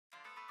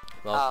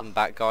Welcome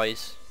back,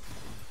 guys,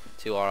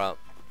 to our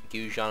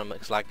Gujan and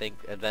McSlagnig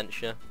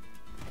adventure.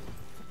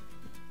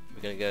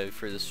 We're gonna go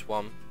through the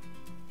swamp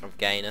of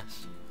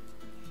Gayness,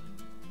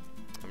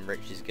 and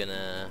Rich is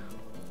gonna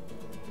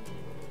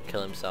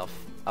kill himself.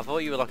 I thought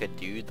you were like a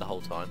dude the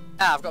whole time.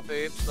 Ah, I've got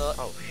boobs, look.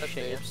 Oh There's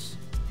shit. boobs.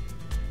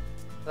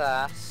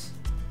 That's...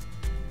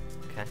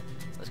 Okay,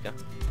 let's go.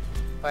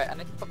 Wait, I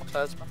need to put my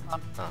clothes back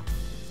on. Oh.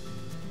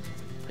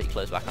 Put your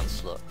clothes back on,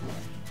 slut.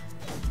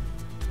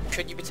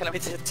 Should you be telling me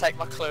to take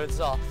my clothes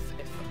off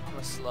if I'm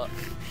a slut?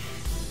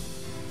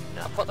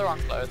 No. I put the wrong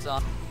clothes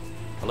on.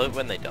 I love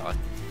when they die.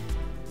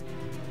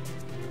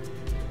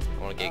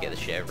 I wanna go get the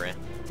shit over here.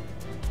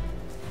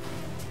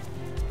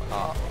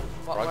 Oh,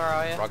 Where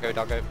are you? Froggo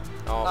doggo.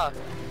 Oh, Oh,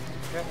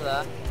 you're over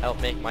there.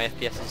 help me, my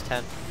FPS is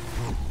 10.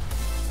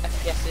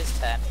 FPS is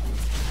 10.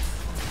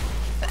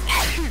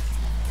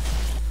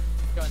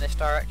 Go in this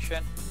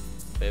direction.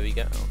 There we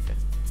go, okay.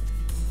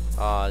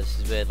 Ah, this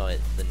is where like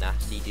the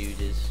nasty dude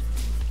is.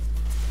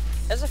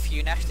 There's a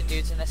few nasty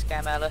dudes in this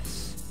game,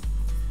 Ellis.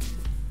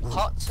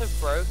 Pots have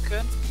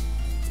broken,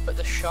 but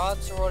the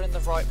shards are all in the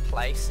right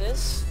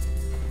places.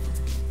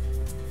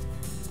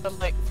 But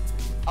like,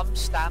 I'm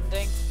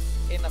standing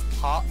in a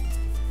pot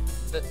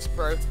that's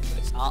broken, but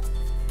it's not.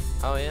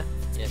 Oh yeah?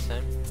 Yeah,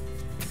 same.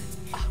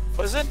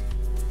 Wasn't?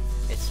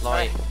 It's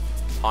like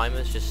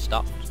timer's just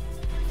stopped.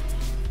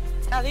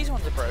 Now these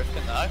ones are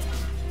broken though.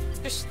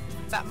 Just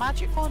that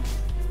magic one.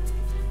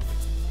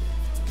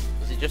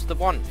 Is it just the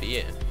one for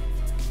you?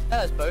 No,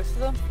 there's both of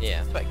them.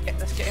 Yeah. But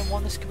let's get in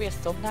one. This could be a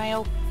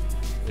thumbnail.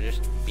 We're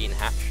just being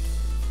hatched.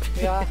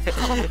 We are.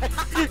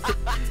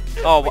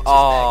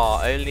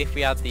 Oh, only if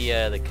we had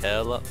the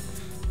curl up.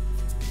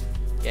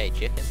 Yay,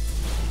 chicken.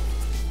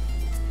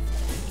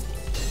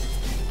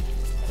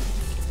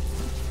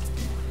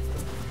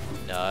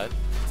 No.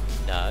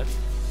 No.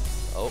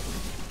 Oh.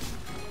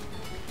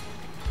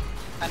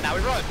 And now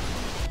we run.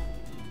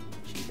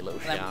 Cheeky little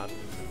And then- shard.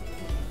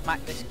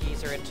 Smack this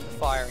geezer into the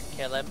fire and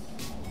kill him.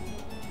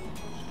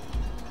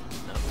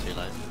 No, too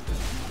late.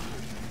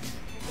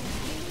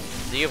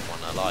 Is the other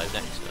one alive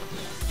next to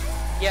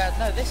us? Yeah,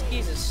 no, this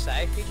geezer's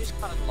safe. He just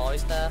kind of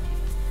lies there.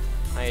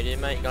 How you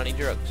doing, mate? You got any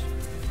drugs?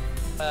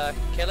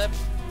 Kill him.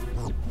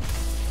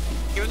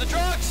 Give him the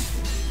drugs.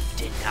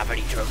 Didn't have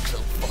any drugs,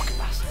 little fucking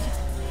bastard.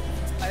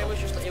 And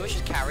it was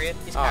just carrying.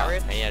 He's Oh,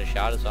 carrying. and he had a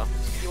shard as well.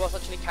 He was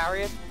actually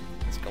carrying.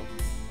 Let's go.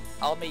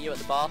 I'll meet you at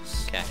the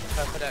boss. Okay.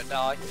 Hope I don't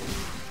die.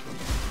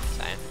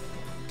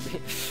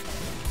 Same.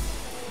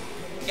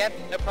 Again,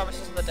 no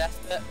promises on the death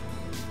bit.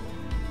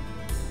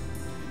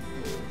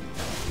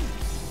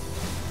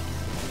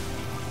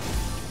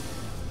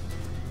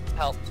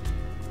 Helped.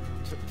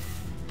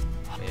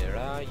 Where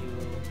are you?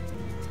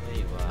 There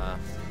you are.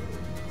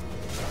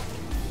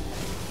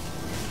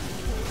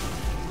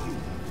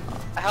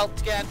 I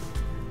helped again.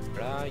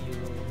 Where are you?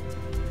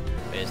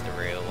 Where's the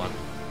real one?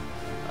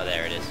 Oh,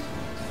 there it is.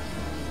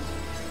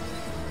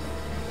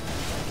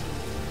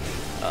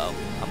 Uh oh,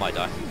 I might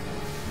die.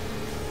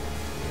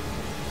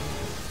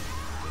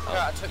 Oh,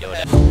 Right, I took you're the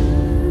hit.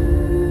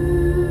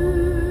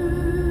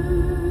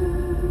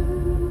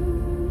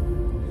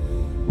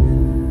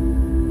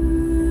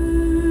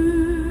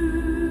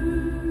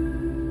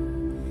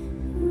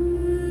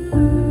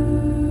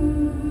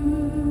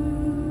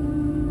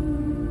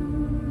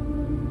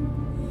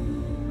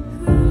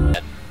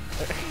 dead.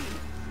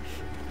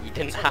 You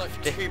didn't Took have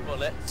like to. 2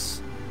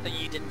 bullets. That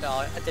you didn't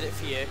die. I did it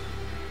for you.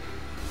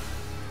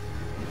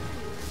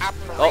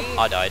 Oh,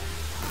 I died.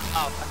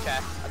 Oh, okay.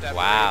 I don't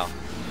Wow.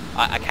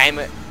 I came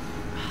at...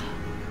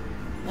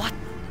 What?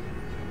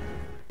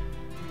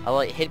 I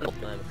like hit the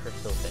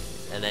crystal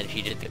thing, and then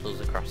she just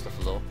tickles across the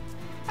floor.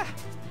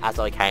 As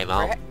I came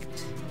out.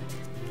 Correct.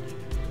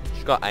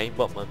 She's got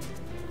aimbot, man.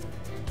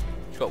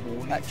 She's got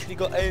wounds. Actually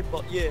got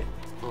aimbot, yeah.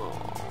 Oh.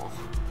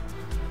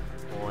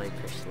 Why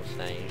crystal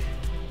stage?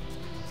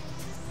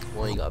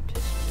 Why you gotta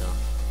piss me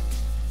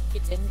off? You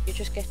didn't. You're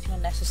just getting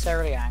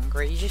unnecessarily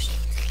angry.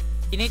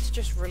 You need to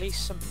just release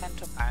some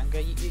pent-up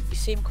anger. You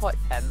seem quite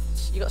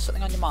tense. You got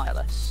something on your mind,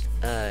 Ellis?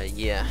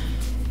 Yeah.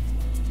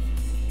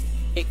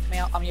 Pick me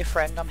up. I'm your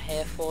friend. I'm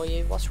here for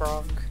you. What's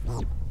wrong?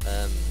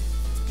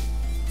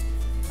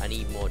 I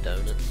need more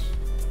donuts.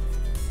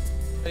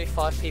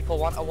 35 people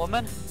want a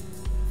woman.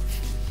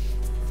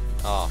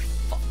 Oh,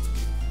 fuck.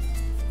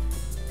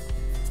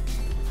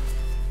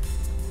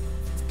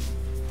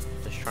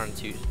 Just trying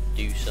to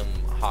do some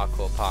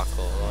hardcore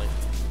parkour, like.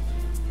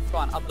 Go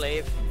on, I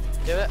believe.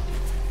 Do it.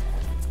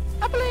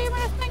 I believe in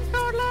a thing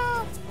called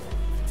love.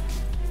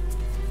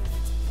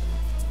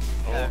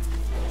 Oh.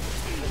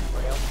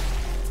 Real.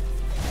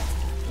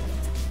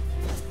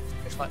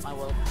 Just like my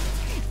will.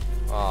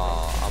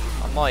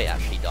 Oh, I might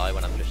actually die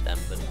when I'm just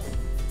embered.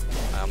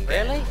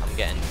 Really? I'm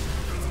getting.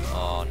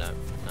 Oh no,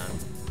 no.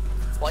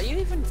 What are you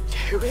even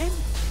doing?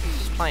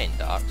 Just playing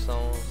Dark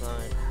Souls,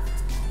 like.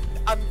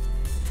 I'm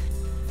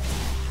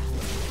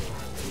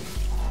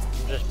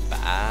Just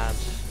bad.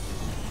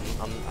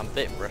 I'm a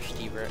bit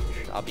rusty, Rich.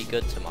 I'll be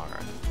good tomorrow.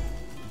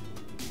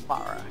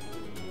 Tomorrow.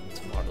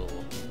 Tomorrow.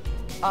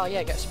 Oh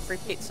yeah, get some free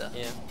pizza.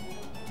 Yeah.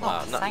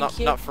 Well, thank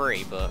you. not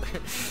free, but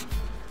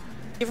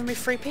Giving me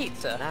free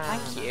pizza. Nah.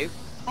 Thank you.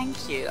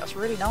 Thank you. That's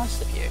really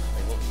nice of you.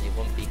 they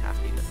won't be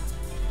happy with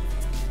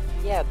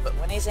that. Yeah, but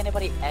when is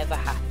anybody ever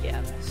happy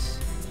at this?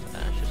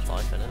 It's just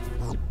life,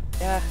 innit?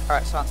 Yeah.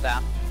 Alright, sun's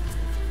down.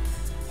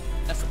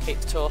 Enough for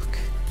pizza talk.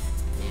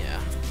 Yeah.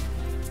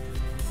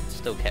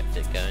 Still kept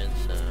it going,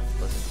 so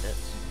wasn't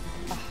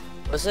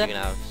it? Was You're it?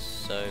 gonna have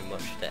so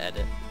much to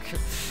edit.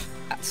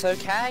 That's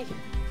okay.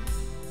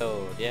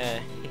 Oh yeah.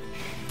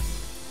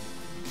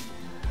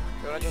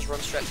 You wanna just run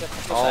straight to the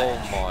crystal Oh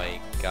stage? my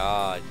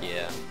god,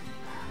 yeah.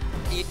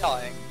 Are you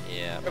dying?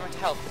 Yeah. I'm going to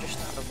help, but just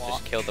stand and watch.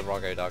 Just kill the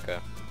Rogo Doggo.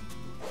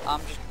 I'm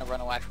just gonna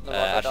run away from the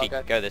Actually,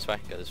 doggo. go this way,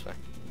 go this way.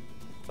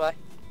 Bye.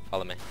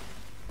 Follow me.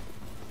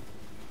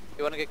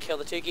 You wanna go kill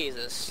the two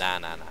geezers? Nah.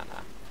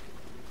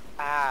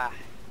 Ah.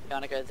 You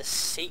wanna go to the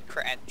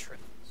secret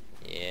entrance?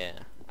 Yeah.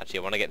 Actually,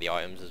 I want to get the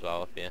items as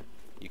well if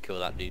you kill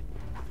that dude.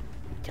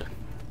 Kill him.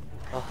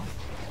 Oh.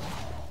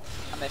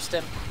 I missed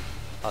him.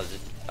 Oh,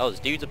 there's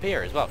dudes up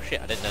here as well.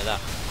 Shit, I didn't know that.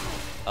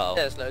 Uh oh.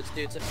 There's loads of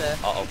dudes up there.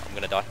 Uh oh, I'm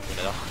gonna die.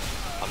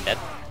 I'm dead.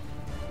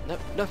 No.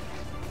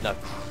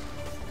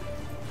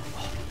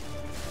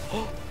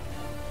 Oh.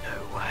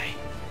 No way.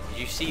 Did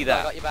you see I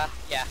that? got you back.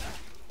 Yeah.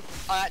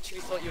 I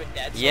actually thought you were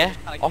dead. So Yeah,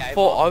 I, just I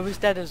thought I was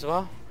dead as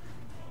well.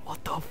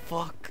 What the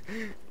fuck?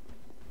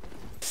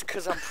 It's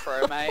because I'm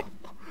pro, mate.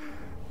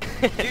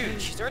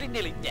 Dude, she's already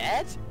nearly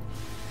dead.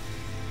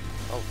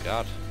 Oh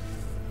god.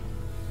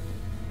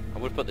 I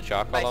would put the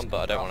charcoal on,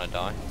 but I don't want to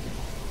die.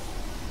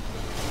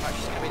 Right,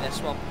 she's gonna be this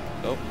one.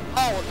 Oh. Oh,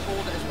 I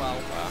pulled it as well.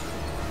 Wow.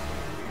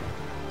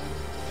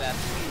 Dead.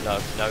 No.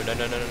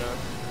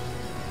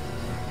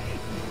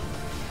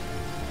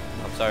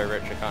 I'm sorry,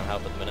 Rich, I can't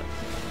help at the minute.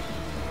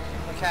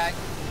 Okay.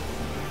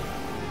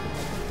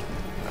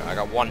 I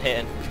got one hit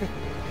in.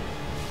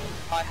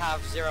 I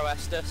have 0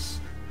 Estus.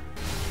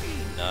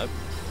 No.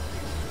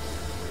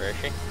 Where is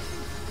she?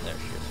 There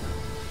she is.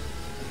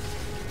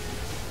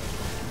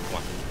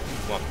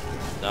 Come on.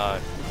 No.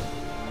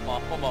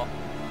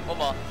 One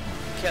more.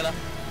 Killer.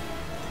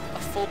 A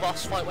full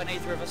boss fight when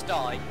either of us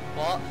die.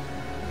 What?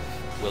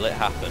 Will it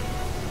happen?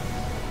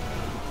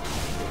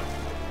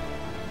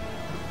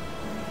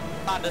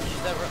 Amanda,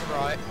 she's over at the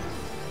right.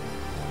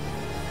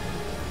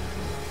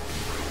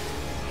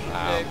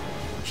 Ow. Dude.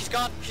 She's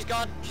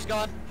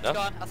gone, No?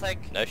 I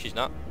think. No, she's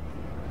not.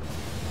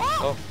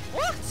 Oh!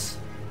 What?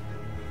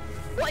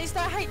 What is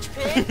that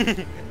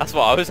HP? That's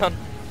what I was on.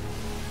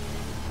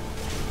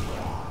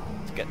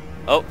 Let's get.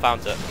 Oh,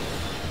 found it.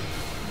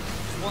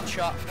 One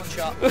shot.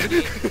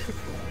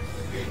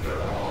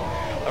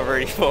 I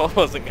really thought I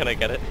wasn't gonna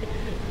get it.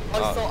 I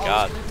Oh thought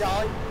god. I was gonna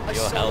die. I Your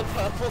saw health. the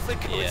purple thing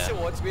coming Yeah.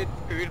 towards me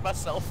and booed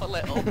myself a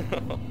little.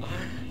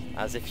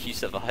 As if you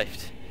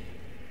survived.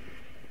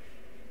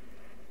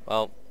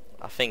 Well,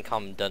 I think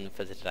I'm done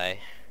for today.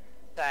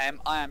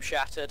 Damn, I am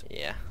shattered.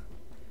 Yeah.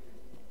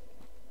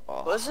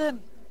 Oh.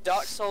 Listen,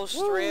 Dark Souls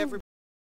 3, everybody.